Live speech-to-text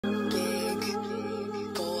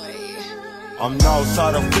I'm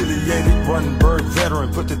Northside affiliated, running bird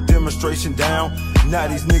veteran, put the demonstration down. Now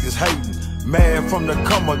these niggas hating, mad from the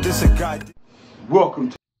come up, this a guy.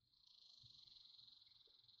 Welcome to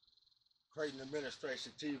Creighton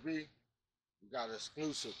Administration TV. We got an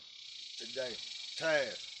exclusive today.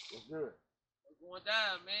 Taz, what's good? What's going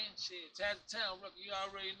down, man? Shit, Taz Town rookie, you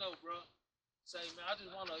already know, bro. Say, man, I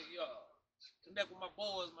just wanna connect with my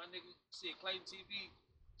boys, my nigga. Shit, Clayton TV.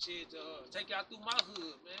 Shit, take y'all through my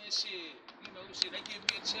hood, man. Shit, you know, shit, they give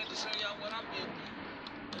me a chance to show y'all what I've been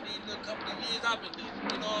through. And these little couple of years I've been living,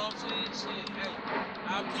 you know what I'm saying? Shit, hey,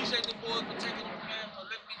 I appreciate the boys for taking them, man, for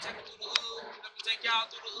letting me take them through the hood. Let me take y'all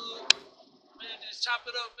through the hood. Man, just chop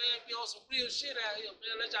it up, man. Be on some real shit out here,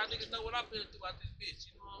 man. Let y'all niggas know what I've been through out this bitch,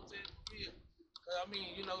 you know what I'm saying? For real. Cause I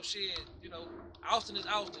mean, you know, shit, you know, Austin is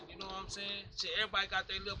Austin, you know what I'm saying? Shit, everybody got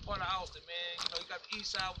their little part of Austin, man. You know, you got the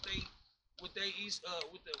east side with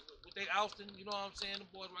they Austin, you know what I'm saying? The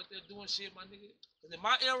boys right there doing shit, my nigga. Cause in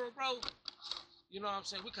my era, bro, you know what I'm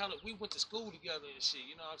saying? We went to school together and shit,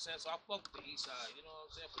 you know what I'm saying? So I fuck with the east side, you know what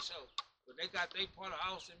I'm saying, for sure. But they got their part of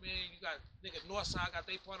Austin, man. You got nigga north side got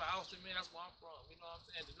their part of Austin, man. That's where I'm from, you know what I'm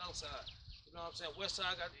saying? The north side, you know what I'm saying? West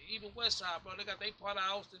side got even west side, bro. They got their part of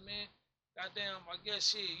Austin, man. Goddamn, I guess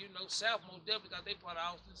shit, you know, South most definitely got their part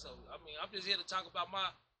of Austin. So I mean, I'm just here to talk about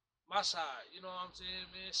my side, you know what I'm saying,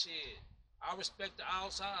 man? Shit. I respect the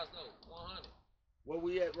outsides though, 100. Where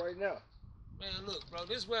we at right now? Man, look, bro,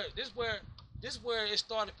 this where it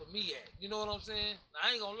started for me at. You know what I'm saying? Now,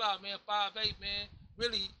 I ain't gonna lie, man. 5'8", man.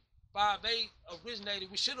 Really, 5'8" originated.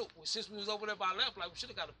 We should have, since we was over there by Lamplight, we should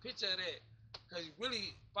have got a picture of that. Cause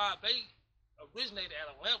really, 5'8" originated at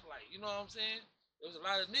a Lamplight. You know what I'm saying? There was a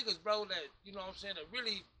lot of niggas, bro, that you know what I'm saying, that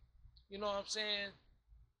really, you know what I'm saying,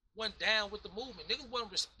 went down with the movement. Niggas wasn't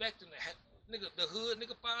respecting the hood,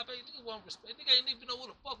 nigga 5'8", niggas wasn't respect. Nigga ain't even know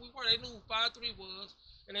who the fuck we were. They knew who 5'3" was,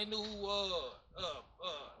 and they knew who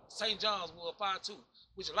St. John's was, 5'2",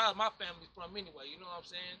 which a lot of my family's from anyway. You know what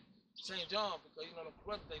I'm saying? St. John, because you know the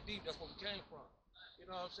brothers they deep. That's where we came from. You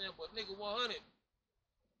know what I'm saying? But nigga 100,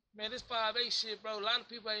 man, this 5'8" shit, bro. A lot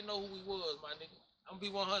of people ain't know who we was, my nigga. I'm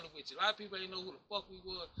gonna be 100 with you. A lot of people ain't know who the fuck we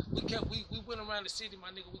was. We went around the city,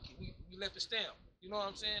 my nigga. We left the stamp. You know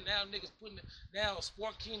what I'm saying? Now niggas now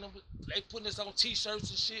Sport Kingdom, they putting us on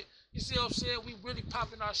t-shirts and shit. You see what I'm saying? We really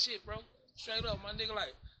popping our shit, bro. Straight up, my nigga.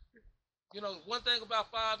 Like, you know, one thing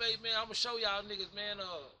about 5'8", man, I'm gonna show y'all niggas, man.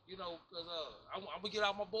 You know, cause I'm gonna get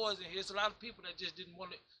all my boys in here. It's a lot of people that just didn't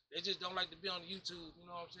want it. They just don't like to be on YouTube. You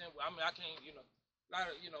know what I'm saying? I mean, I can't, you know.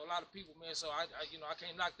 A lot of people, man. So I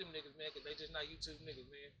can't knock them niggas, man, cause they just not YouTube niggas,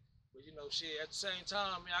 man. But you know, shit. At the same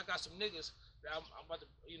time, man, I got some niggas that I'm about to,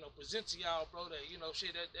 you know, present to y'all, bro. That you know,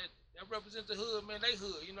 shit, that represent the hood, man. They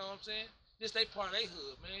hood, you know what I'm saying? This they part of they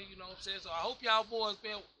hood, man. You know what I'm saying? So I hope y'all boys,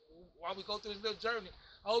 man, while we go through this little journey,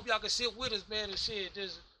 I hope y'all can sit with us, man, and shit.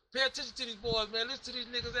 Just pay attention to these boys, man. Listen to these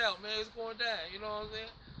niggas out, man. It's going down. You know what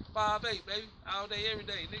I'm saying? 5'8", baby, all day, every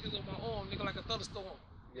day. Niggas on my arm, nigga, like a thunderstorm.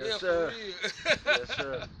 Yes, yeah, sir. For real. Yes,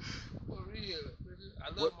 sir. For real. I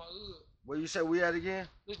love my hood. Where you say we at again?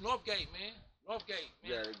 This Northgate, man. Northgate, man.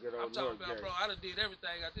 Yeah, good old I'm talking Northgate. about, bro, I done did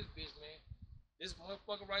everything out this bitch, man. This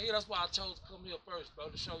motherfucker right here, that's why I chose to come here first, bro,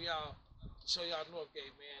 to show y'all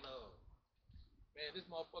Northgate, man. Man, this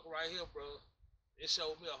motherfucker right here, bro, it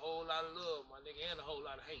showed me a whole lot of love, my nigga, and a whole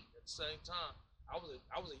lot of hate at the same time. I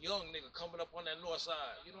was a young nigga coming up on that north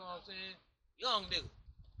side, you know what I'm saying? Young nigga.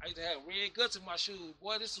 I used to have red guts in my shoes.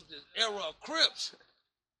 Boy, this was the era of Crips.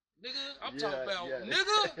 Nigga, I'm talking about,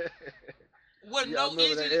 nigga. Wasn't no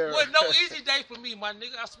easy day for me, my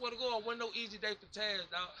nigga. I swear to God, wasn't no easy day for Taz,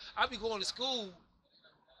 dog. I be going to school,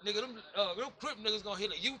 nigga. Them Crip niggas gonna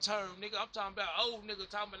hit a U-turn, nigga. I'm talking about old niggas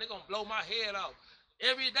talking about they gonna blow my head off.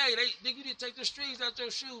 Every day, nigga, you need to take the streets out your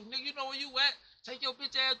shoes. Nigga, you know where you at? Take your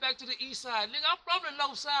bitch ass back to the east side. Nigga, I'm from the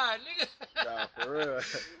low side, nigga. Nah, for real.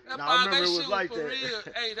 That nah, I remember it was like for that. Real.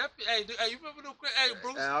 Hey, you remember them Crip? Hey,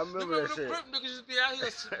 Bruce. I remember that shit. Crip niggas just be out here,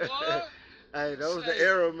 boy. Hey, that was the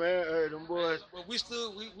era, man. Hey, them boys. But we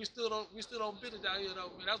still on business out here though,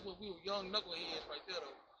 man. That's what we were young knuckleheads right there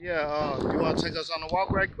though. Yeah, you wanna take us on a walk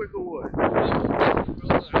right quick or what? Yeah, bro, I can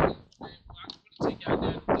really take y'all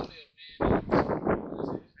down through there, man.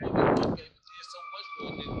 Hey, man, did so much for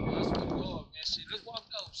a nigga, man. I swear to God, man. Shit, let's walk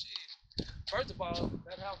out, shit. First of all,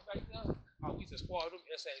 that house back there, we used to spoil them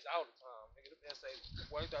essays all the time, nigga. Them essays,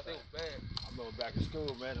 boy, they thought they was bad. I remember back in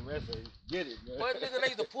school, man, them essays, get it, man. Boy, nigga,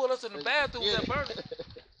 they used to pull us in the bathroom and burn it.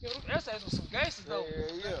 Yo, them essays was some gangsters though.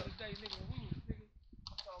 Yeah. Back in the day, nigga, we was, nigga,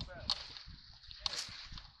 I'm talking about,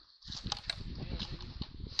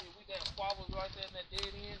 shit, we got squabbles right there in that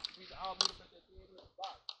dead end. We all meet up at that dead end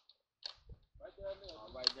box. Right down there.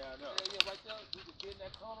 Right down there. Yeah, right there. we could get in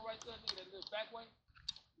that corner right there, nigga, that little back way.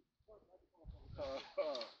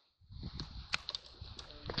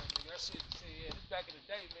 Nigga, that shit, yeah, this back in the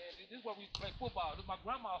day, man. This is where we used to play football. This, my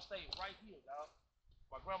grandma stayed right here, dog.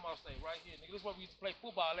 My grandma stayed right here, nigga. This is where we used to play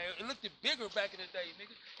football. It looked bigger back in the day,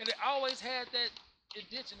 nigga. And it always had that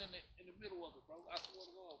indention in the middle of it, bro. I swear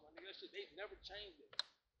to God, my nigga. That shit, they never changed it.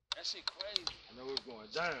 That shit crazy. I know it's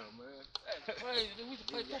going down, man. That's crazy. We used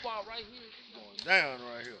to play football right here. Going down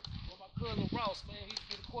right here. Well, my cousin Ross, man, he used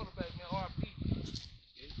to be the quarterback, man. RP.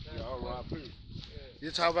 Yeah, RP.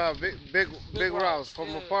 You talk about Big Ross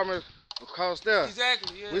from apartment across there.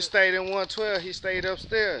 Exactly, yeah. We stayed in 112. He stayed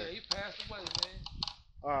upstairs. Yeah, he passed away,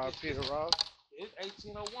 man. Peter Ross. It's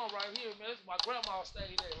 1801 right here, man. This my grandma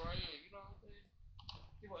stayed there right here. You know what I'm saying?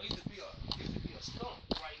 It used to be a stump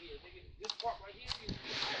right here, nigga. This part right here used to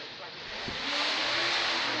be a house right here.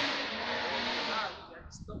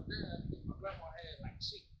 Stump there. My grandma had like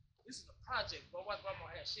shit. This is a project, bro. My grandma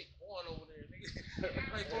had shit going over there, nigga.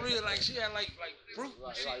 Like for real, like she had like fruit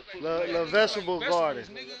and shit. The vegetable garden.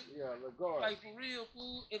 Nigga. Yeah, the garden. Like for real,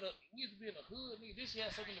 food. We used to be in the hood, nigga. This shit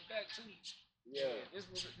had something in the back too. Yeah. This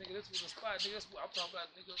was the spot, nigga. This what I'm talking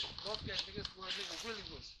about, nigga. Northgate, nigga. This where nigga really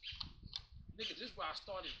was. Nigga, this is where I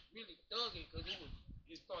started really thugging, cause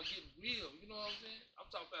it started getting real. You know what I'm saying? I'm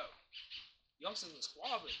talking about youngsters was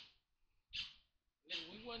squabbing.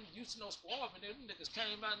 Nigga, we wasn't used to no squabbing. Them niggas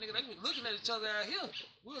came out, nigga. They was looking at each other out here.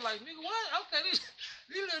 We were like, nigga, what? Okay, these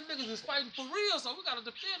little niggas is fighting for real, so we gotta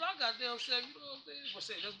defend our goddamn self. You know what I'm saying? But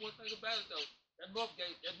say that's one thing about it though. That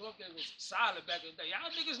Northgate was solid back in the day.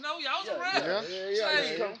 Y'all niggas know, y'all was around.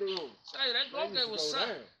 Yeah. Come through. Say that Northgate was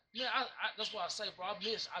solid. Man, that's why I say, bro, I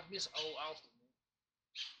miss old Austin, man.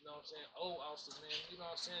 You know what I'm saying? Old Austin, man. You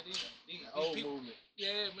know what I'm saying? These old people, movement.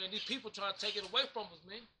 Yeah, man. These people trying to take it away from us,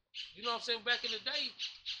 man. You know what I'm saying? Back in the day,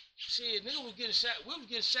 shit, nigga was getting shot. We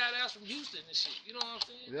was getting shot out from Houston and shit. You know what I'm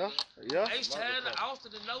saying? Yeah. H-Town, the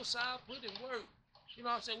Austin, the Northside, put in work. You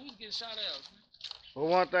know what I'm saying? We was getting shot out, man. But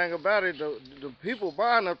one thing about it, the people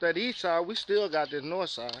buying up that east side, we still got this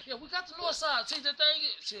north side. Yeah, we got the north side. See, the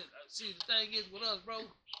thing is with us, bro.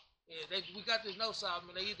 Yeah, we got this north side,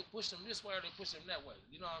 man. They either push them this way or they push them that way.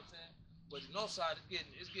 You know what I'm saying? But the north side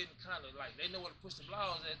is getting kind of like they know where to push them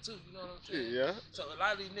laws at too. You know what I'm saying? Yeah. So a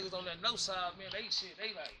lot of these niggas on that north side, man, they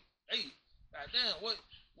goddamn, what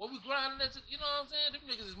we grinding at? You know what I'm saying? Them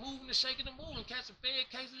niggas is moving and shaking and moving, catching fed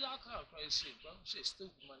cases, all kind of crazy shit, bro. Shit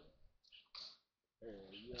stupid, money.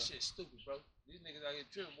 Yeah. That shit stupid, bro. These niggas out here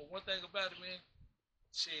tripping. But one thing about it, man,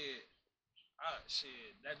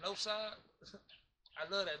 that no side, I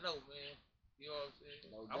love that no, man. You know what I'm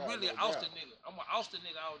saying? I'm really an Austin nigga. I'm an Austin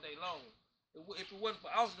nigga all day long. If it wasn't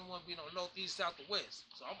for Austin, it wouldn't be no north, east, south, or west.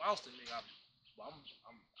 So I'm Austin nigga. I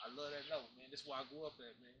love that no, man. That's where I grew up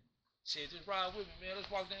at, man. Shit, just ride with me, man. Let's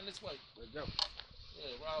walk down this way. Let's go.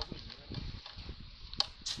 Yeah, ride with me, man.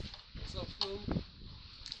 What's up, school?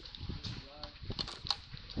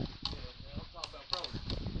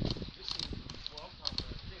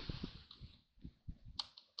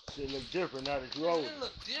 Shit look different now that you older. It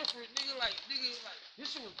look different, nigga. Like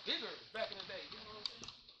this shit was bigger back in the day. You know what I'm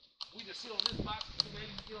saying? We just sit on this box, nigga. They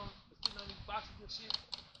used to get on sitting on these boxes and shit.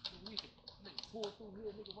 We used to nigga pull through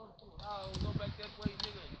here, nigga, run through the house, go back that way,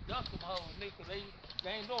 nigga, and dunk them hoes, nigga. Cause they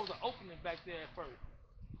ain't know it was an opening back there at first.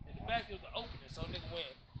 In the back it was an opening, so nigga when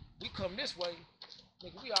we come this way,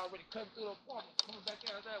 nigga, we already cut through the apartment, coming back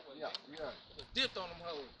out that way. Yeah. Just dipped on them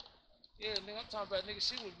hoes. Yeah, nigga, I'm talking about, nigga,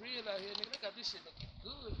 shit was real out here, nigga. They got this shit looking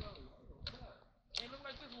good, bro. Ain't look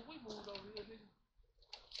like this when we moved over here, nigga.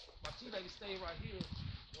 My T-lady stayed right here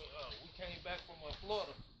when we came back from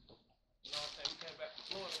Florida. You know what I'm saying? We came back from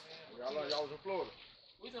Florida, man. Y'all was in Florida.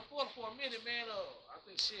 We was in Florida for a minute, man. I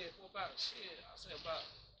think for about a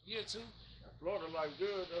year or two. Florida like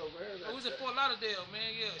good though, man. We was in Fort Lauderdale,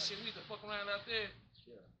 man. Yeah, shit, we used to fuck around out there.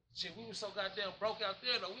 Yeah. Shit, we was so goddamn broke out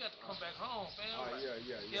there though. We had to come back home, fam.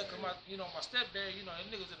 Yeah, cause my stepdad, you know, that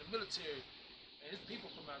nigga's in the military. And his people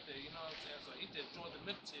from out there, you know what I'm saying? So he just joined the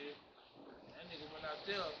military. That nigga went out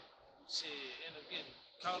there, shit, ended up getting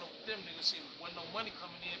caught up with them niggas. Shit, wasn't no money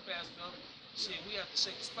coming in fast enough. Shit, we had to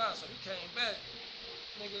shake the spot. So we came back,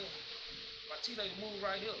 nigga. My T-lady moved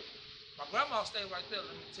right here. My grandma stayed right there,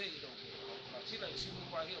 let me tell you though. My T-lady, she moved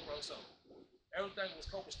right here, bro. So everything was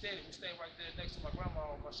copacetic. We stayed right there next to my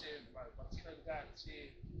grandma. My T-lady got that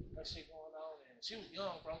shit going on. And she was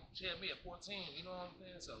young, bro. She had me at 14, you know what I'm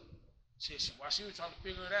saying? So shit, while she was trying to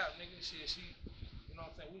figure it out, nigga, she, you know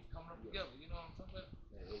what I'm saying, we was coming up together, you know what I'm talking about?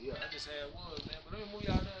 Yeah. That's just how it was, man. But let me move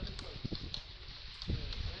y'all down this way. Yeah,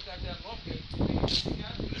 they got that Northgate, man.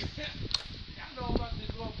 Y'all know about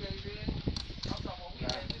this Northgate, man. I'm talking about we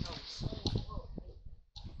had this whole soul up.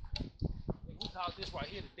 We call this right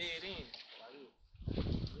here the dead end. Right here.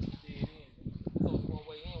 This the dead end. It's only one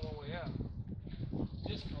way in, one way out.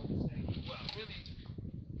 This code say, well, really,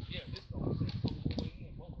 yeah, this code say it's only one way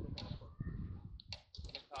in, both of them motherfuckers.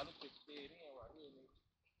 They call this bitch dead end right here, nigga.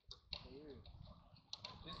 For real.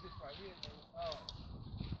 This bitch right here, nigga.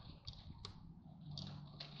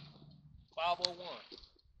 501.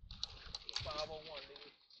 501, nigga.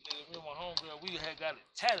 Nigga, me and my homegirl, we had got it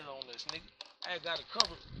tatted on us, nigga. I had got it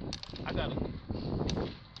covered. I got it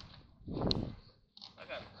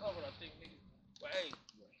covered, I think, nigga. But hey,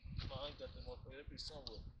 no, I ain't got that motherfucker. That bitch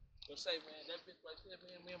somewhere. But say, man, that bitch right there,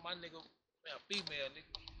 man, me and my nigga, man, female, nigga,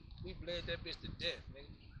 we bled that bitch to death, nigga.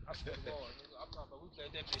 I swear to God, nigga. I'm talking about we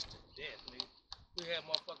bled that bitch to death, nigga. We had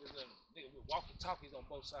motherfuckers nigga, with walkie-talkies on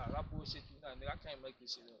both sides. I bullshit you not, nigga. I can't make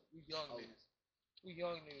this shit up. We young niggas. We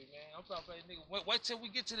young niggas, man. I'm talking about niggas. Wait till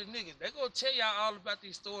we get to the niggas. They gonna tell y'all all about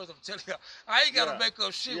these stories. I'm telling y'all. I ain't gotta make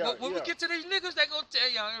up shit. When we get to these niggas, they gonna tell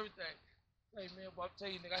y'all everything. Hey man, but I'm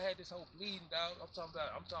telling you, nigga, I had this whole bleeding, dog. I'm talking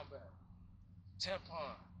about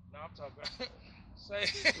tampon. Now I'm talking about say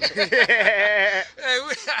hey,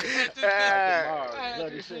 we had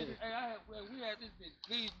this bitch. We had this bitch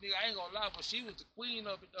bleeding, nigga. I ain't gonna lie, but she was the queen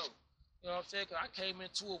of it though. You know what I'm saying? Cause I came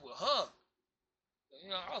into it with her. You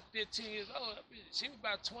know, I was 15 years old. She was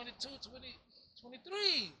about 22,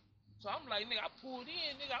 23. So I'm like, nigga, I pulled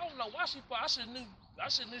in, nigga. I don't know why she fucked. I should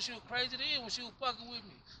knew she was crazy then when she was fucking with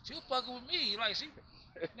me. She was fucking with me. Like, nigga,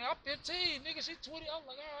 I'm 15, nigga, she 20. I'm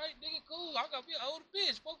like, all right, nigga, cool. I gotta be an older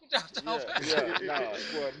bitch. Fuck with y'all talking about.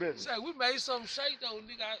 So we made something shake, though,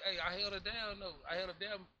 nigga. I held her down, though. I held her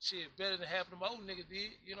down, shit, better than half of them old niggas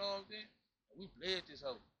did. You know what I'm saying? We bled this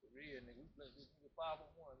hoe. For real, nigga. We bled this nigga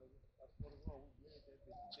 501, nigga. I swear to God, we bled that bitch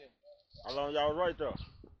to death. How long y'all right there?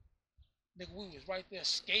 Nigga, we was right there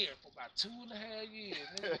scared for about 2.5 years,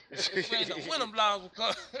 nigga. Man, the winter blogs would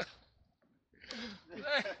come.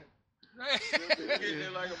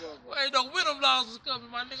 Ain't no winter blogs was coming,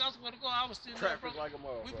 my nigga. I swear to God, I was still there, bro. Like a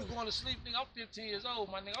we was going to sleep, nigga. I'm 15 years old,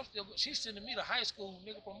 my nigga. She's sending me to high school,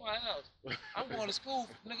 nigga, from my house. I'm going to school,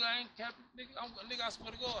 nigga. I ain't capping, nigga. Nigga, I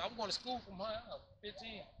swear to God, I'm going to school from my house,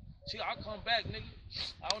 15. I come back, nigga.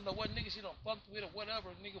 I don't know what nigga she done fucked with or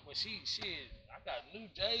whatever, nigga, but shit, I got new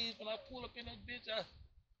J's when I pull up in that bitch.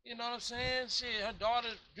 You know what I'm saying? Shit, her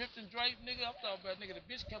daughter dripped and draped, nigga. I'm talking about, nigga, the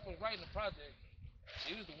bitch kept us right in the project.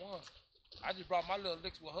 She was the one. I just brought my little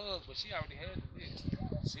licks with hugs, but she already had the licks.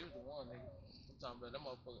 She was the one, nigga. I'm talking about that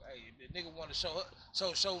motherfucker. Hey, if the nigga want to show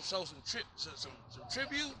some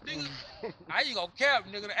tribute, nigga, I ain't gonna cap,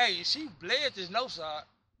 nigga. Hey, she bled this no side.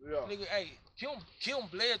 Yeah. Nigga, hey, Kim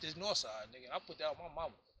bled this north side, nigga. I put that on my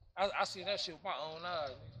mama. I seen that shit with my own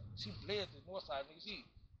eyes, nigga. She bled this north side, nigga.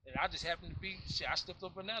 And I just happened to be, shit, I slipped on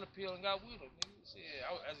a banana peel and got with her, nigga. Shit,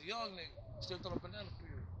 as a young nigga, slipped on a banana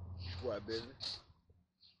peel. What, baby?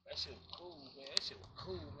 That shit was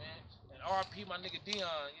cool, man. And RP my nigga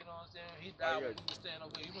Dion, you know what I'm saying? He died when we was standing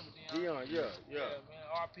over here. You remember Dion? Dion, yeah. Man,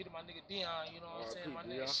 RP to my nigga Dion, you know what I'm saying? My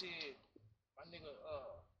nigga, shit. My nigga,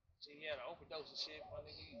 shit, he had an overdose and shit. My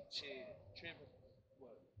nigga, shit, tripping.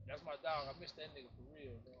 But that's my dog. I miss that nigga for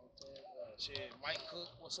real, you know what I'm saying? Shit, Mike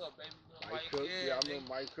Cook, what's up, baby? You know, Mike Cook, yeah, I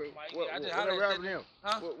remember Mike Cook. What happened to him?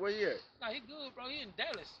 Huh? Where he at? Nah, he good, bro. He in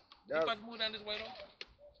Dallas. He about to move down this way, though.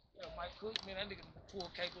 Yeah, Mike Cook, man, that nigga pull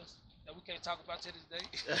capers that we can't talk about to this day.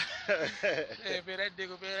 Yeah, man, that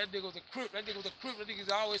nigga was a crip. That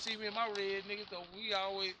niggas always see me in my red, nigga, so we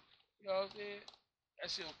always, you know what I'm saying?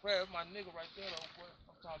 That shit was crazy. That's my nigga right there, though, boy.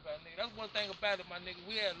 I'm talking about, nigga. That's one thing about it, my nigga.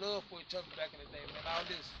 We had love for each other back in the day, man.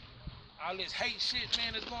 All this hate shit,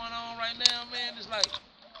 man, that's going on right now, man. It's like,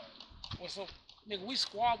 nigga, we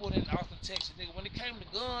squabbled in Austin, Texas, nigga. When it came to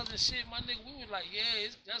guns and shit, my nigga, we was like, yeah,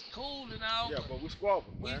 that's cool and all. Yeah, but we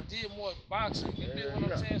squabbled, man. We did more boxing. You feel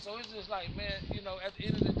what I'm saying? So it's just like, man, you know, at the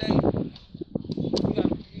end of the day,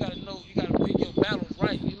 you gotta know, you gotta pick your battles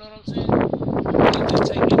right. You know what I'm saying? You can't just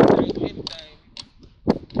take anything for anything.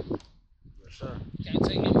 Yes, sir. You can't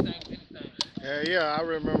take anything for anything. Yeah, I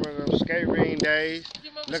remember them skate ring days.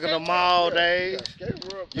 Look at the mall days.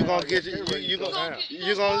 You gonna get it. You gonna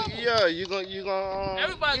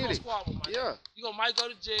Everybody gonna squabble, man. Yeah. You gonna might go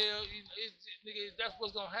to jail. Nigga, that's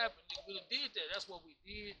what's gonna happen. Nigga, we did that. That's what we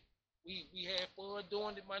did. We had fun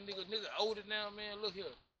doing it, my nigga. Nigga older now, man. Look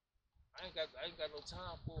here. I ain't got no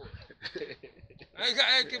time for it.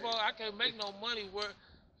 I can't make no money work.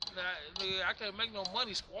 Nigga, I can't make no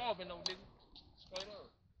money squabbling no nigga. Straight up.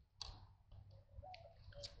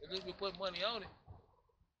 At least we put money on it.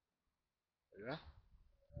 Yeah.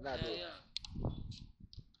 Yeah.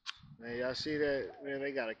 Man, y'all see that? Man,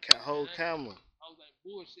 they got a whole camera. I was like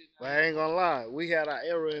bullshit. But I ain't gonna lie, we had our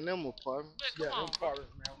era in them apartments. Man, come on, partners,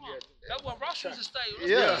 man. That's what Ross Cross used to stay.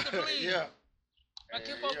 Yeah, Used to bleed. yeah. Like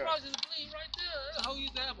Kimbo Cross used to bleed right there. That hoe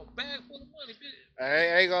used to have a bag full of money, bitch.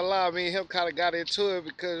 I ain't gonna lie, me and him kind of got into it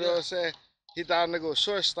because, you know what I'm saying, he thought nigga was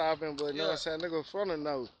short stopping, but you know what I'm saying, nigga was front of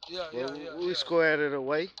nose. We squared it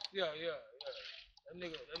away. Yeah. That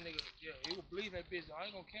nigga, yeah, he was bleeding that bitch. I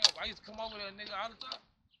ain't gonna count. I used to come over there, nigga, all the time.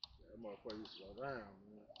 That motherfucker used to go down,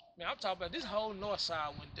 man. Man, I'm talking about this whole north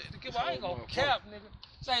side one day. I ain't gonna cap, nigga.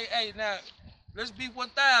 Say, hey, now, let's be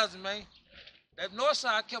 1,000, man. That north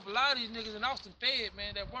side kept a lot of these niggas in Austin fed,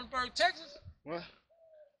 man. That Runberg, Texas. What?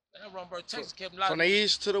 That Runberg, Texas kept a lot from the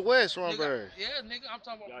east to the west, Runberg. Runberg. Yeah, nigga, I'm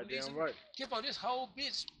talking about from the east. Right. Kimbo, this whole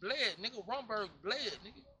bitch bled, nigga. Runberg bled,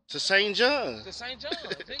 nigga. To St. John's. To St. John's,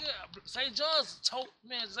 nigga. St. John's told,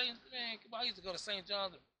 man, Kimbo, I used to go to St.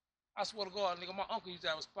 John's. I swear to God, nigga, my uncle used to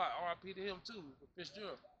have a spot. R.I.P. to him, too, for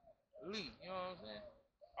Fitzgerald. Lee, you know what I'm saying?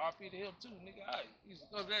 R.I.P. to him, too, nigga. I used to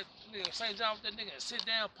go to that nigga, St. John with that nigga and sit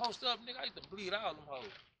down, post up, nigga. I used to bleed all them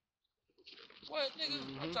hoes. What, nigga?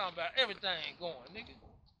 I'm talking about everything going, nigga.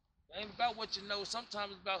 It ain't about what you know.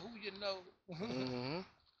 Sometimes it's about who you know.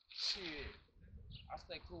 Shit. I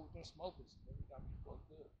stay cool with them smokers. They got me fucked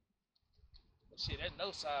up. But shit, that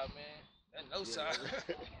no side, man. That no side.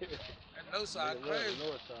 That no side crazy.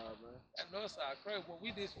 North side, man. That north side crazy. Well,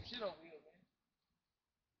 we did some shit over here, man.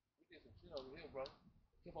 We did some shit over here, bro.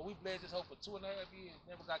 But we bled this hoe for 2.5 years.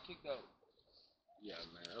 Never got kicked out. Yeah,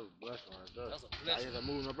 man. That was a blessing right there. That's a blessing. I ended up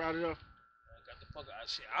moving up out of there. Got the fuck out of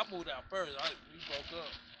shit. I moved out first. We broke up.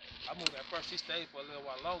 I moved out first. She stayed for a little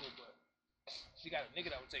while longer, but she got a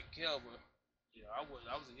nigga that was taking care of her. Yeah, I was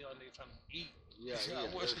a young nigga trying to eat. Yeah. I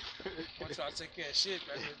wasn't trying to take care of shit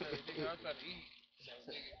back then, nigga. I was trying to eat. So,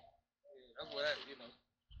 nigga, yeah, that's what that, you know.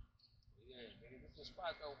 Yeah, nigga, this is the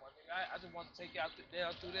spot though, my nigga. I just want to take you out through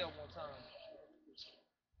there one time.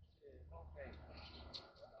 Yeah, okay.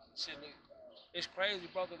 Shit, nigga. It's crazy,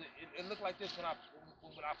 bro, cause it looked like this when I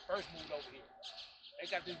first moved over here. They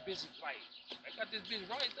got this bitch right. They got this bitch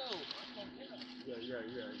right though. Yeah.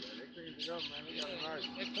 They cleaned it up, man. They got it right.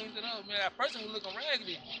 They cleaned it up, man. At first it was looking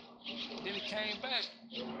raggedy. Then it came back.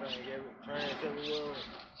 Trash everywhere.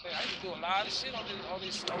 Man, I used to do a lot of shit on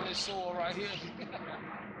this soil right here.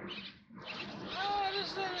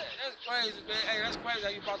 That's crazy, man. Hey, that's crazy how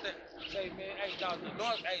you brought that. Say, man, hey, dog, the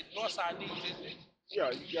north side needs this, nigga. Yeah,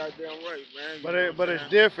 you goddamn right, man. But it's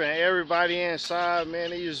different. Everybody inside, man,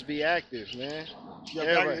 they used to be active, man.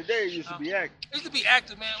 Yeah, back in the day, it used to be active. It used to be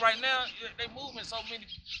active, man. Right now, they moving so many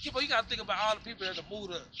people. You gotta think about all the people that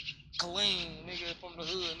moved to Killeen, nigga, from the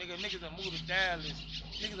hood, niggas that moved to Dallas,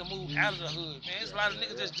 niggas that moved out of the hood, man. There's a lot of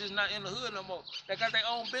niggas that's just not in the hood no more. They got their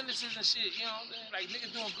own businesses and shit, you know what I'm saying? Like,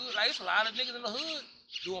 niggas doing good. Like, it's a lot of niggas in the hood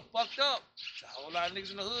doing fucked up. It's a whole lot of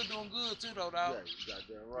niggas in the hood doing good, too, though, dog. Yeah, you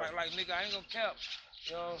goddamn right. Like, nigga, I ain't gonna cap.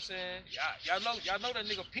 You know what I'm saying? Y'all know that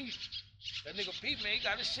nigga Pete. That nigga Pete, man, he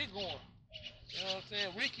got his shit going. You know what I'm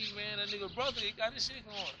saying? Ricky, man, that nigga brother, he got his shit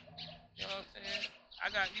going. You know what I'm saying? I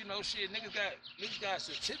got, you know, shit, niggas got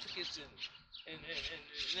certificates and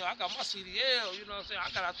you know, I got my CDL, you know what I'm saying? I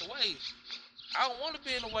got out the way. I don't want to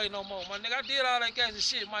be in the way no more, my nigga. I did all that gangster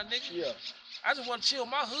shit, my nigga. Yeah. I just want to chill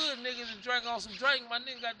my hood niggas and drink on some drink. My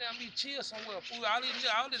nigga goddamn me chill somewhere. Fool, all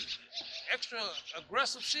this extra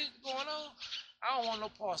aggressive shit going on. I don't want no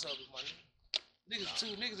parts of it, my nigga.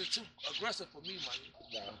 Niggas are too aggressive for me, my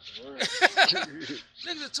nigga.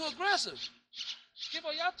 Niggas are too aggressive.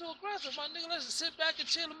 Y'all too aggressive, my nigga. Let's sit back and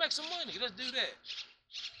chill and make some money. Let's do that.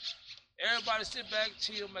 Everybody sit back,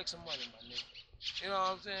 chill, make some money, my nigga. You know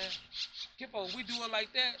what I'm saying? Kippo, we do it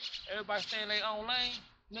like that. Everybody stay in their own lane.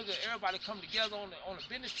 Nigga, everybody come together on the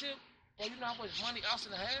business tip. Bro, you know how much money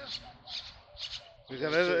Austin has?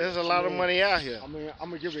 Because there's a lot of money out here. I mean, I'm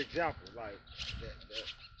gonna give you an example. Like the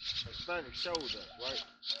Hispanic showed us, right?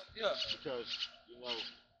 Yeah. Because you know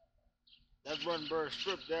that Runberg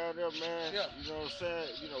strip down there, man. Yeah. You know what I'm saying?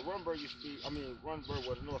 You know, Runberg used to be. I mean, Runberg,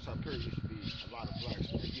 where the North Side Period used to be a lot of blacks.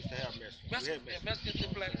 They used to have Mexicans. Mexicans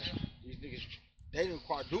and blacks. These niggas, they didn't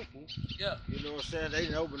quadruple. Yeah. You know what I'm saying? They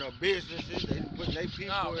didn't open up businesses. They didn't put their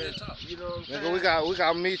people in. You know what I'm saying? Nigga, we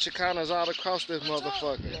got meat Chicanas all across this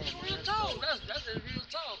motherfucker. Real talk. That's a real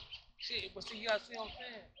talk. Shit, but see, you gotta see what I'm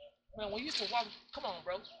saying. Man, when you used to walk, come on,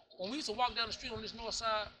 bro. When we used to walk down the street on this north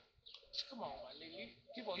side, come on, my nigga.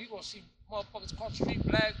 You gonna see motherfuckers across the street,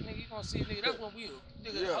 black nigga. You gonna see nigga. That's when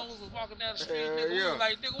the hoes was walking down the street, nigga. We was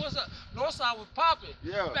like, nigga, what's up? North side was popping.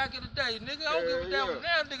 Yeah. Back in the day, nigga. I don't give a damn what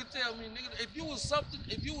that nigga tell me, nigga. If you was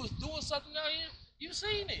doing something out here, you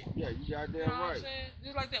seen it. Yeah, you goddamn you know right. What I'm saying?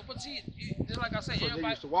 Just like that. But see, just like I said, so everybody they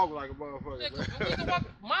used to walk like a motherfucker. We used to walk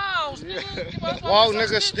miles, nigga. Yeah. Walk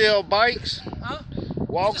niggas steal bikes. Huh?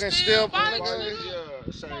 Walking steal bikes, nigga. nigga. Yeah.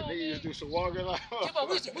 say niggas used to do some walking like.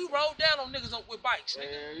 We rolled down on niggas with bikes,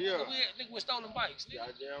 nigga. Yeah. Nigga with stolen bikes, nigga.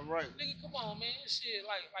 Goddamn right. Nigga, come on, man. Shit,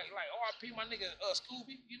 like RP, my nigga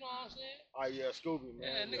Scooby. You know what I'm saying? Oh yeah, Scooby, man.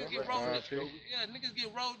 Yeah, niggas get rolled. Yeah, niggas get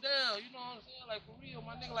rolled down. You know what I'm saying? Like for real,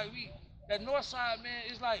 my nigga. Like that North Side, man.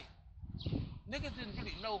 It's like niggas didn't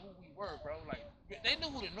really know who we were, bro. Like they knew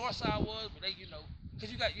who the North Side was, but they, you know, cause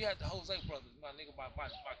you had the Jose brothers, my nigga, my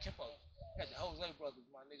Kimpo. Had the Jose brothers,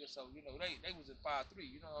 my nigga, so you know they was in 5'3",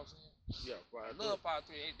 you know what I'm saying? Yeah, 5'3". I love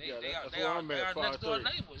 5'3". They are next door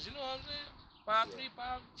neighbors, you know what I'm saying?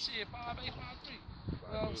 5'3", 5'8", 5'3". You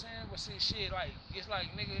know what I'm saying? But see, shit, like it's like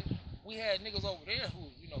nigga, we had niggas over there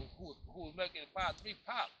who was making 5'3"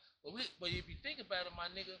 pop. But if you think about it, my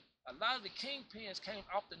nigga, a lot of the kingpins came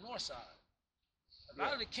off the North Side. A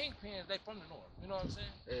lot of the kingpins, they from the north, you know what I'm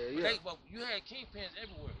saying? But you had kingpins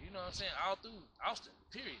everywhere, you know what I'm saying? All through Austin,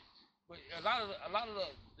 period. But a lot of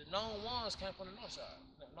the known ones came from the north side.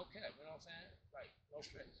 No cap, you know what I'm saying? Like no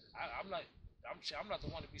stress. I'm not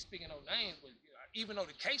the one to be speaking no names, but you know, even though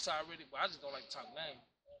the case already, but I just don't like to talk names.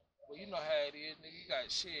 But you know how it is, nigga. You got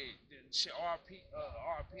shit RP,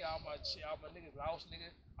 all my niggas lost,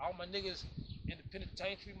 nigga. All my niggas in the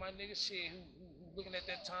penitentiary, my niggas, shit, who looking at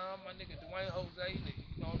that time, my nigga Dwayne Jose, nigga,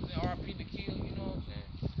 you know what I'm saying? RP Nikhil, you know what I'm saying?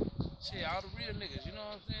 Shit, all the real niggas, you know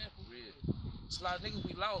what I'm saying? For real. It's a lot of niggas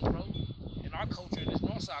we lost, bro. In our culture, in this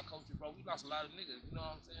Northside culture, bro, we lost a lot of niggas, you know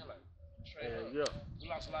what I'm saying? Like, straight up. Yeah. We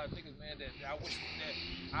lost a lot of niggas, man, that I wish that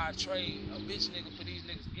I'd trade a bitch nigga for these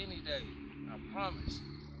niggas any day. I promise.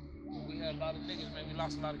 We had a lot of niggas, man. We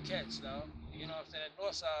lost a lot of cats, dog. You know what I'm saying? That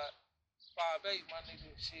Northside, 5'8", my nigga,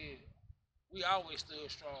 shit. We always stood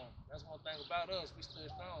strong. That's one thing about us. We stood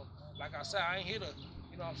strong. Like I said, I ain't here to,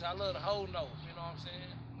 you know what I'm saying? I love the whole north, you know what I'm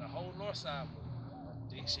saying? The whole north side.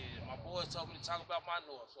 But shit, my boys told me to talk about my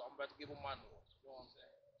north, so I'm about to give them my north. You know what I'm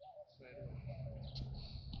saying? Straight up.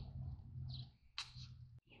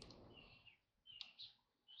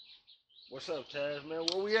 What's up, Taz, man?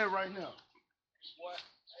 Where we at right now? Boy,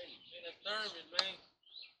 hey, man, that Thurman, man.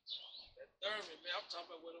 That Thurman, man. I'm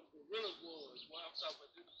talking about where them gorillas was. Boy, I'm talking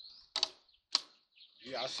about them.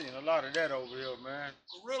 Yeah, I seen a lot of that over here, man.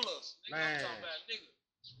 Gorillas, nigga. Man. I'm talking about nigga.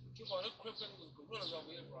 Keep on them crippling with gorillas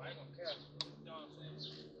over here, bro. I ain't gonna care. You know what I'm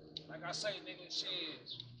saying? Like I say, nigga, shit,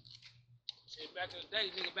 back in the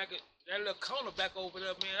day, nigga, back at that little corner back over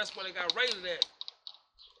there, man. That's where they got raided at.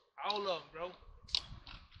 All of them, bro.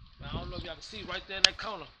 I don't know if y'all can see right there in that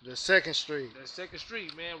corner. The 2nd Street. The 2nd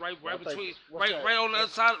Street, man. Right between, right on the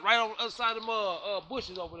other side, of them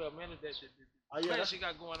bushes over there, man. That shit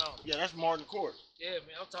got going on. Yeah, that's Martin Court. Yeah,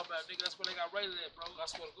 man. I'm talking about, nigga. That's where they got raided at, bro. I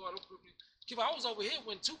swear to God, I was over here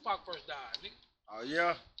when Tupac first died, nigga. Oh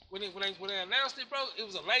yeah. When they announced it, bro, it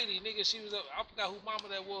was a lady, nigga. She was up. I forgot who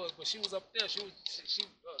mama that was, but she was up there. She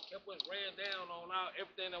kept us ran down on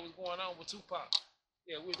everything that was going on with Tupac.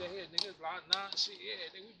 Yeah, we was here, nigga. Shit, yeah,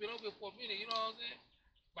 nigga. We been over here for a minute. You know what I'm saying?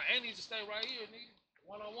 My aunt needs to stay right here, nigga.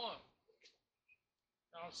 1-on-1.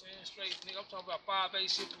 You know what I'm saying? Straight, nigga. I'm talking about 5'8"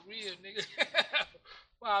 shit for real, nigga.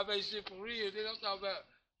 5'8" shit for real, nigga. I'm talking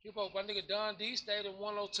about my nigga Don D stayed in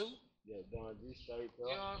 102. Yeah, Don D stayed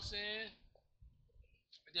there. You know what I'm saying?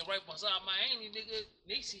 And then right beside my auntie, nigga,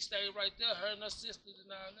 Niecy stayed right there, her and her sisters and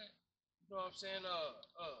all that. You know what I'm saying?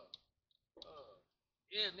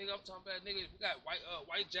 Yeah, nigga, I'm talking about, nigga, we got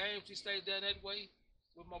White James, he stayed there that way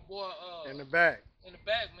with my boy, in the back. In the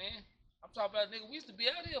back, man. I'm talking about, nigga, we used to be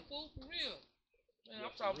out here, fool, for real. Man,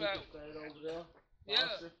 I'm talking about. Stayed over there.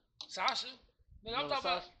 Yeah. Sasha. Nigga, I'm talking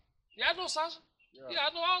about. Yeah, I know Sasha. Yeah,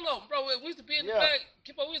 I know all of them, bro. We used to be in the back.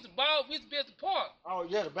 We used to ball. We used to be at the park. Oh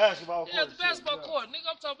yeah, the basketball court. Yeah, the basketball court.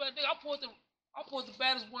 Nigga, I'm talking about. Nigga, I pulled the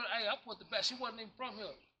baddest one. Hey, I pulled the baddest. She wasn't even from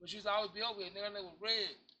here, but she used to always be over here. Nigga, her name was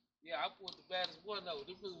Red. Yeah, I pulled the baddest one though.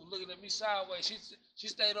 This nigga was looking at me sideways. She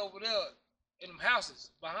stayed over there in them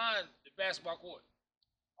houses behind the basketball court.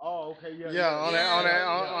 Oh, okay, yeah. Yeah, on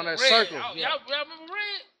that circle. Y'all remember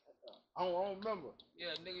Red? I don't remember.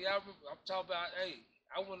 Yeah, nigga, y'all remember? I'm talking about. Hey,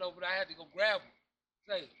 I went over there. I had to go grab her.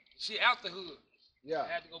 Say, she out the hood. Yeah. I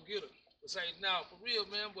had to go get her. But say, now, for real,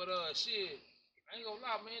 man, but shit, I ain't gonna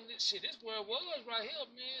lie, man, this where it was right here,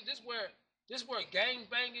 man. This where gang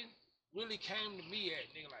banging really came to me at,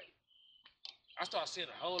 nigga. Like, I started seeing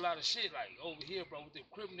a whole lot of shit, like, over here, bro, with them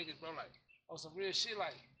crib niggas, bro, like, on some real shit,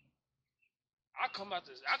 like, I come out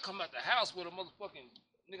the house with a motherfucking,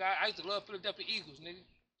 nigga, I used to love Philadelphia Eagles, nigga.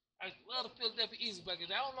 I used to love the Philadelphia Eagles back then.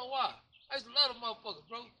 I don't know why. I used to love them motherfuckers,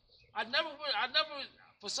 bro. I never,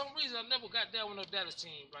 for some reason, I never got down with no Dallas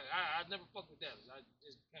team. Like, I never fucked with Dallas. I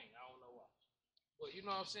just can't. I don't know why. But you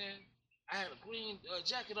know what I'm saying? I had a green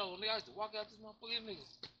jacket on. Nigga, I used to walk out this motherfucking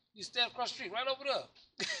niggas. You stand across the street, right over there.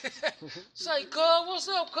 Say, cuz, what's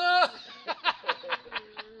up, cuz?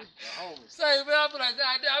 Say, man, I be like,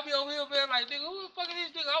 God damn, I be over here, man, like, nigga, who the fuck is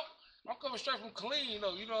these niggas? I'm coming straight from Killeen,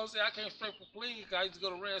 though. You know what I'm saying? I came straight from Killeen because I used to go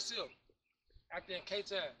to Red Silk out there in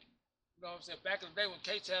K-Town. You know what I'm saying? Back in the day when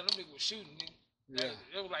K-Town, them niggas was shooting, nigga.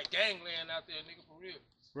 Yeah. It was like gangland out there, nigga, for real.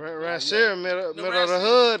 Rancier, middle of the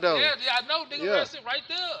hood, though. Yeah, I know, nigga, Rancier right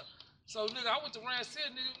there. So, nigga, I went to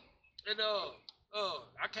Rancier, nigga, and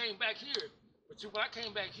I came back here. But when I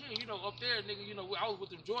came back here, you know, up there, nigga, you know, I was with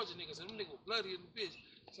them Georgia niggas, and them niggas were bloody in the bitch.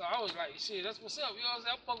 So I was like, shit, that's what's up. You know what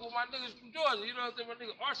I'm saying? I fuck with my niggas from Georgia. You know what I'm saying? My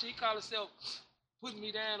nigga Archie, he called himself putting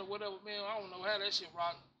me down or whatever, man. I don't know how that shit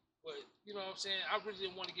rock. But, you know what I'm saying? I really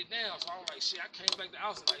didn't want to get down. So I was like, shit, I came back to the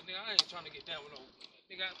house like, nigga, I ain't trying to get down with no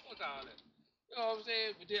nigga. Fuck all that. You know what I'm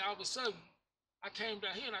saying? But then all of a sudden, I came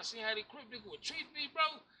down here and I seen how they crip nigga would treat me,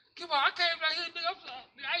 bro. Come on, I came down here, nigga.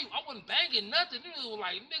 I wasn't banging nothing. Nigga was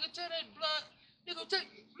like, nigga, tell that blood.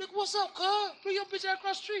 Nigga, what's up, cuz? Bring your bitch out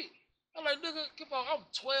across the street. I'm like, nigga, come on, I'm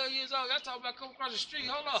 12 years old. Y'all talking about coming across the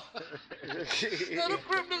street. Hold on. No, the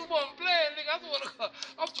crib nigga wasn't playing, nigga.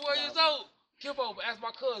 I'm 12 years old. Come on, ask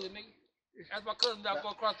my cousin, nigga. Ask my cousin that I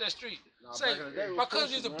go across that street. Say, my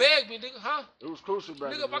cousin used to beg me, nigga, huh? It was crucial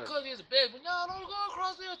back nigga, my cousin used to beg me, no, don't go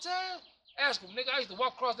across there, town. Ask him, nigga, I used to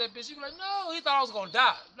walk across that bitch. He was like, no, he thought I was gonna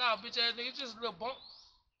die. Nah, bitch ass nigga, it's just a little bump.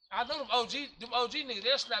 I know them OG niggas,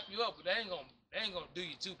 they'll slap you up, but they ain't gonna do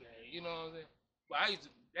you too bad, you know what I'm saying? But I used to,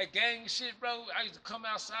 that gang shit, bro, I used to come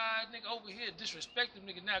outside, nigga, over here, disrespect them,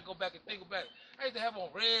 nigga, now go back and think about it. I used to have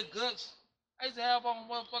on red guts. I used to have on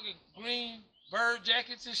motherfucking green bird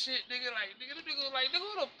jackets and shit, nigga, like, nigga, the nigga was like, nigga,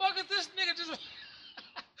 who the fuck is this nigga just...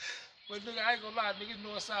 But, nigga, I ain't gonna lie, nigga,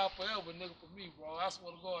 Northside forever, nigga, for me, bro. I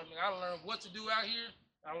swear to God, nigga, I learned what to do out here.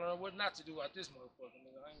 I learned what not to do out this motherfucker,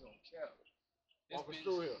 nigga. I ain't gonna care. Walking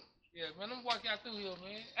through here. Yeah, man, I'm walking out through here,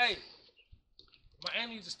 man. Hey, my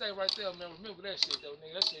auntie used to stay right there, man. Remember that shit, though,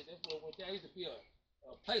 nigga. That shit, that's what went down. There used to be a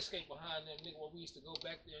playscape behind them, nigga, where we used to go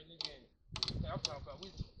back there, nigga. And I'm talking about,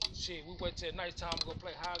 we wait till night time to go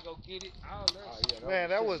play hide, go get it. All that shit.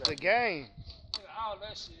 Man, that was the game. Nigga, all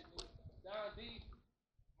that shit, nigga. Don D,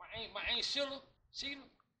 my aunt Sheila, they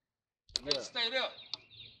used to stay there.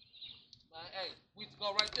 Man, hey, we used to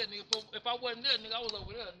go right there, nigga. If I wasn't there, nigga, I was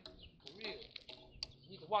over there, nigga. For real.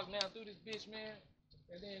 We used to walk down through this bitch, man.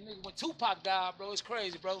 And then, nigga, when Tupac died, bro, it's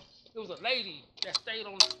crazy, bro. It was a lady that stayed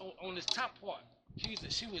on this top part.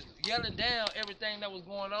 She was yelling down everything that was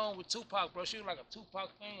going on with Tupac, bro. She was like a Tupac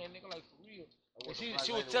fan, nigga, like for real. And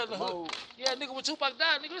she was telling her, yeah, nigga, when Tupac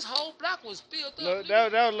died, nigga, this whole block was filled up.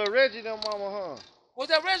 That was Lil Reggie, them mama, huh? Was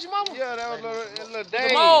that Reggie mama? Yeah, that was Lil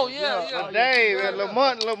Dave. Yeah. Dave and Lil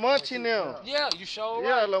Munchie them. Yeah, you sure right.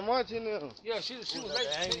 Yeah, Lil Munchie them. Yeah, she was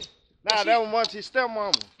late. Nah, that was Munchie's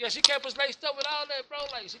stepmama. Yeah, she kept us laced up with all that, bro.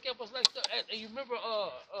 Like, she kept us laced up. And you remember,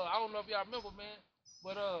 I don't know if y'all remember, man,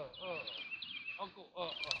 but Uncle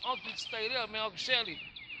used to stay there, man, Uncle Shelly.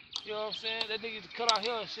 You know what I'm saying? That nigga used to cut out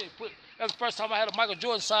here and shit. That's the first time I had a Michael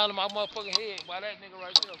Jordan sign on my motherfucking head by that nigga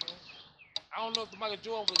right there, man. I don't know if the Michael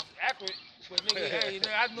Jordan was accurate, but nigga, hey, nigga,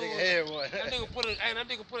 I knew that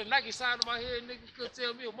nigga put a Nike sign on my head, nigga couldn't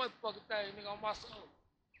tell me a motherfucking thing, nigga, on my soul.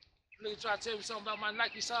 Nigga try to tell me something about my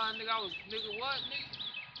Nike sign, nigga, nigga, what, nigga?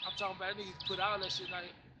 I'm talking about nigga put all that shit out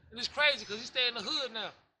here. And it's crazy, because he stay in the hood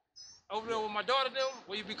now. Over there with my daughter them,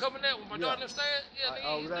 where you be coming at, with my daughter them staying, yeah,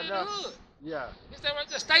 nigga, he stay in the hood. Yeah. He stay right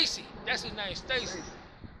there, Stacy. That's his name, Stacy.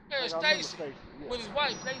 Yeah, Stacy. With his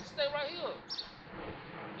wife, they stay right here.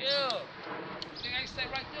 Yeah. Nigga, they stay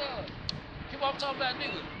right there. Keep on talking about,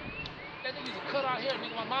 nigga. That nigga used to cut out here,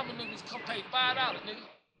 nigga. My mama niggas come pay $5, nigga.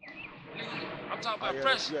 Nigga, I'm talking about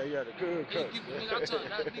fresh. Yeah, the good cut. Nigga, I'm talking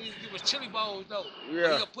about niggas give us chili bowls, though.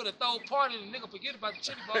 Yeah. Nigga put a throw party and nigga forget about the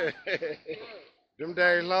chili bowl. Yeah. Them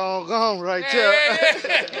days long gone right there.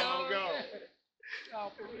 Yeah. Long gone.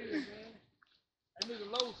 Y'all for real, man.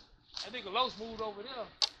 That nigga Los moved over there.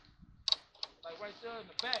 Like right there in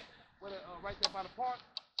the back, right there by the park.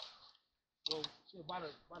 Well, shit, by the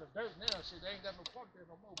dirt now, shit, they ain't got no park there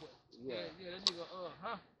no more, but yeah, that nigga,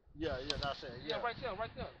 huh? Yeah, that's it. Yeah, right there.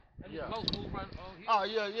 That nigga Los moved right here. Oh,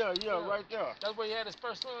 yeah, right there. That's where he had his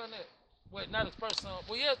first son at. Well, not his first son.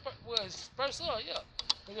 Well, yeah, his first son, yeah.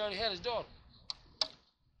 Because he already had his daughter.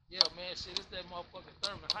 Yeah, man, shit, it's that motherfucking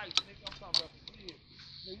Thurman Heights, nigga. I'm talking about for years.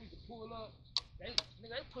 Nigga, we could pull up. They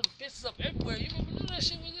putting fences up everywhere. You remember none of that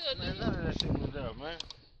shit was there, nigga? Man, none of that shit was there, man.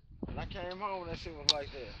 When I came home, that shit was like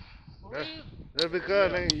that. For real? That's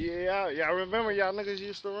because, nigga, y'all remember y'all niggas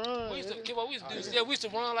used to run. We used to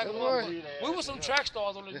run like a motherfucker. We were some track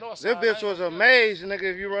stars on the north this side. This bitch was a maze, nigga,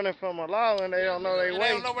 if you running from a law and they don't know they way. They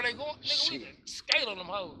don't know where they going. Nigga, we skate on them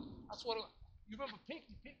hoes. I swear to God. You remember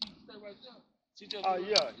Pinky? Pinky used to stay right there. She just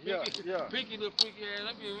yeah. Pinky little freaky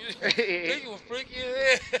ass. Pinky was freaky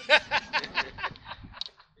as hell.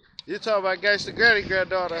 You talking about Gangsta Granny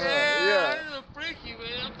granddaughter, huh? Yeah. That little freaky,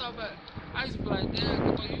 man. I'm talking about. I used to be like, damn,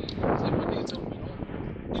 come on, you. My nigga told me,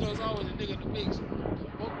 you know, it's always a nigga in the mix.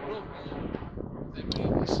 Broke it up, man. That man,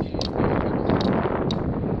 shit.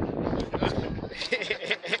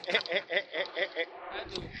 That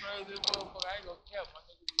dude crazy motherfucker. I ain't gonna care, my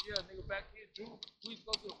nigga. Yeah, nigga back here, Drew. We used to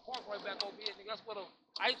go to the park right back over here, nigga. That's what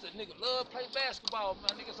I used to, nigga, love play basketball,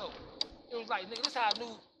 man, nigga. So it was like, nigga, this how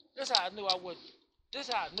I knew I wasn't. This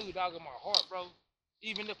how I knew, dog, in my heart, bro.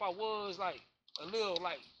 Even if I was like a little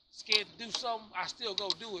like scared to do something, I still go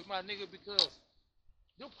do it, my nigga, because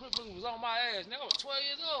them Crip niggas was on my ass. Nigga, I was 12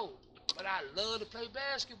 years old, but I love to play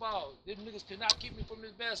basketball. Them niggas could not keep me from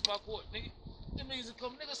this basketball court, nigga. Them niggas would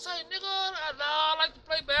come, nigga, say, nigga, I like to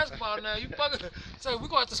play basketball now. You fucking say, we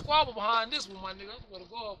gonna have to squabble behind this one, my nigga. I'm gonna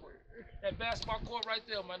go over that basketball court right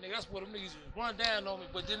there, my nigga. That's where them niggas run down on me,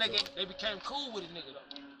 but then they became cool with it, nigga,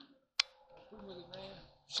 though. Niggas, man.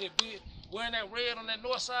 Shit, be wearing that red on that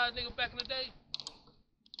north side, nigga, back in the day.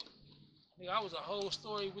 Nigga, I was a whole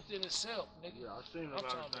story within itself, nigga. Yeah, I seen a lot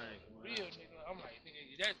of things, real, nigga. I'm like,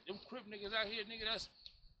 nigga, them Crip niggas out here, nigga,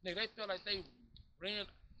 nigga, they felt like they ran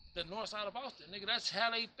the north side of Austin, nigga. That's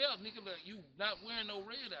how they felt, nigga. Like, you not wearing no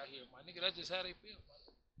red out here, my nigga. That's just how they feel,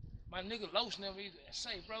 my nigga. Los never even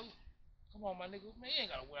say, bro, come on, my nigga, man, you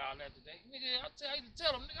ain't gotta wear all that today, nigga. I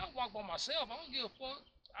tell them, nigga, I walk by myself. I don't give a fuck.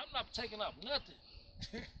 I'm not taking up nothing.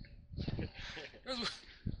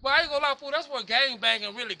 But I ain't gonna lie, fool, that's where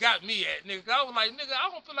gangbanging really got me at, nigga. I was like, nigga, I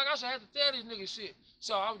don't feel like I should have to tell these niggas shit.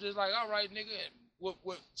 So I was just like, all right, nigga. And I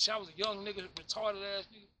was a young nigga, retarded ass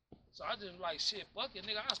nigga. So I just like, shit, fuck it,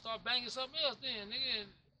 nigga. I start banging something else then, nigga. And,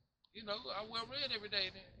 you know, I wear red every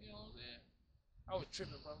day then. You know what I'm saying? I was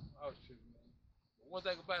tripping, bro. I was tripping, man. But one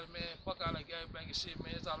thing about it, man, fuck all that gangbanging shit,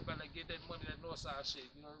 man. It's all about that get that money, that north side shit,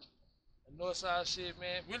 you know? Northside shit,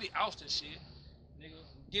 man. Really Austin shit. Nigga,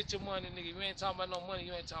 get your money, nigga. If you ain't talking about no money,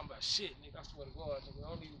 you ain't talking about shit, nigga. I swear to God, nigga.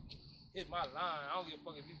 I don't even hit my line. I don't give a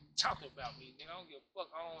fuck if you talking about me, nigga. I don't give a fuck.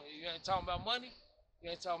 If you ain't talking about money, you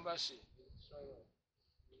ain't talking about shit, nigga. Straight up.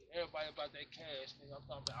 Everybody about that cash, nigga. I'm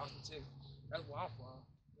talking about Austin, Texas. That's where I'm from.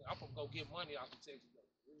 I'm from go get money out of Texas, though.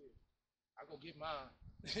 I go get mine.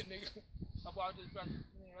 Nigga. I'm about this, that's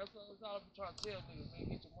all I'm trying to tell niggas, man.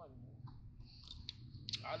 Get your money, man.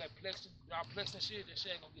 All that plexing shit, that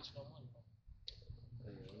shit ain't gonna get you no money, bro.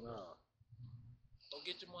 No. Go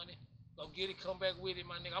get your money. Go get it, come back with it,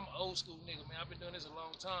 my nigga. I'm an old school nigga, man. I've been doing this a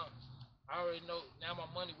long time. I already know now my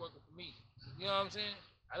money working for me. You know what I'm saying?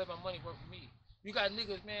 I let my money work for me. You got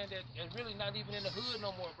niggas, man, that really not even in the hood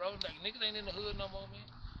no more, bro. Like, niggas ain't in the hood no more, man.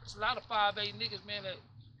 It's a lot of 5'8" niggas, man, that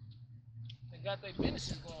got their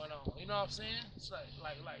businesses going on. You know what I'm saying? It's like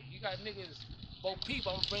you got niggas. Bo Peep,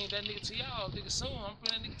 I'm gonna bring that nigga to y'all, nigga, soon. I'm gonna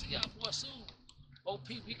bring that nigga to y'all, boy, soon. Bo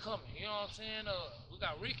Peep, he coming, you know what I'm saying? We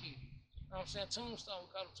got Ricky, you know what I'm saying? Tombstone, we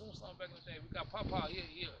got a Tombstone back in the day. We got Papa,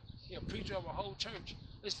 he a preacher of a whole church.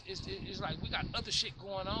 It's like we got other shit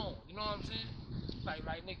going on, you know what I'm saying? Like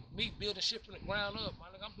nigga, me building shit from the ground up, my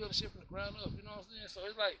nigga, I'm building shit from the ground up, you know what I'm saying? So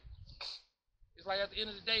it's like at the end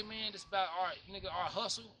of the day, man, it's about our nigga, our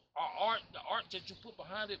hustle, our art, the art that you put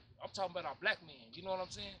behind it. I'm talking about our black men, you know what I'm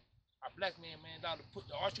saying? Our black man, gotta put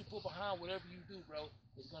the art you put behind whatever you do, bro,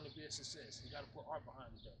 is gonna be a success. You gotta put art behind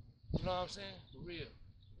it, though. You know what I'm saying? For real.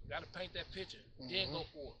 You gotta paint that picture, then go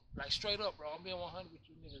for it. Like straight up, bro. I'm being 100 with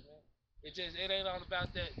you niggas, man. It ain't all about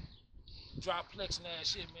that drop flexing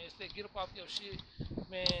ass shit, man. Instead, get up off your shit,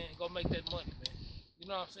 man. Go make that money, man. You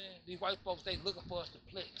know what I'm saying? These white folks, they looking for us to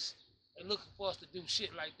flex. They looking for us to do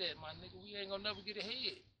shit like that, my nigga. We ain't gonna never get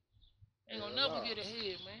ahead. Ain't gonna never get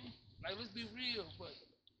ahead, man. Like, let's be real, but.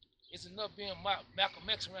 It's enough being Malcolm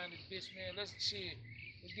X around this bitch, man. Let's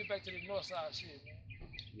get back to the north side shit, man.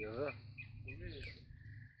 Yeah.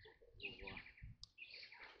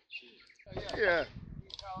 Yeah.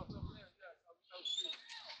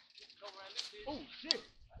 Oh shit.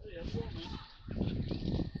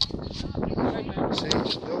 See,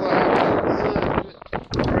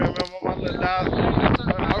 I remember my little dog.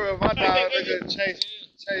 I remember my dog nigga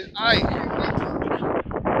chase Ike.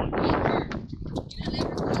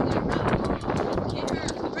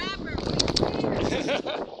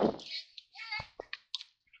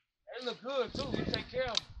 They look good too. You take care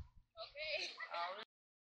of them.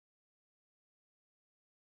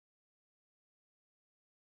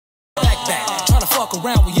 Okay. Tryna fuck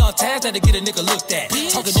around with young tags that to get a nigga looked at.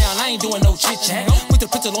 Talking down, I ain't doing no chit chat. With the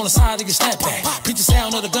pistol on the side of your snapback. Preach the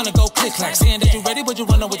sound of the gun and go click clack. Saying that you ready, but you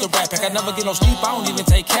running with the rap pack. I never get no sleep, I don't even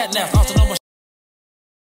take cat naps.